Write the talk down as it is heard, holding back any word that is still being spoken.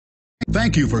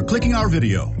Thank you for clicking our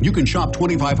video. You can shop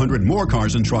 2,500 more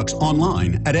cars and trucks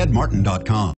online at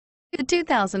edmartin.com. The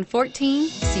 2014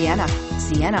 Sienna.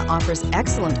 Sienna offers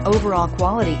excellent overall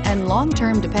quality and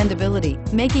long-term dependability,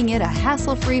 making it a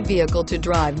hassle-free vehicle to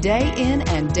drive day in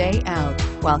and day out,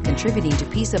 while contributing to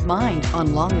peace of mind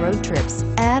on long road trips.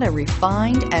 Add a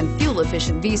refined and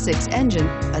fuel-efficient V6 engine,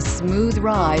 a smooth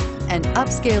ride, and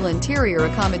upscale interior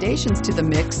accommodations to the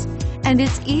mix, and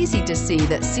it's easy to see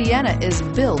that Sienna is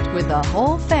built with the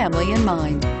whole family in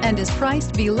mind and is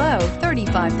priced below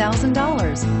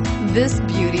 $35,000. This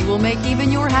beauty will make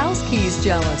even your house keys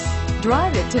jealous.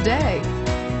 Drive it today.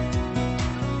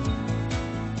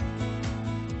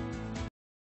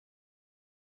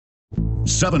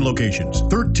 Seven locations,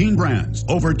 13 brands,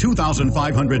 over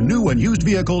 2,500 new and used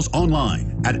vehicles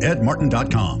online at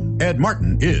edmartin.com. Ed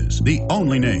Martin is the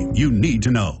only name you need to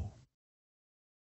know.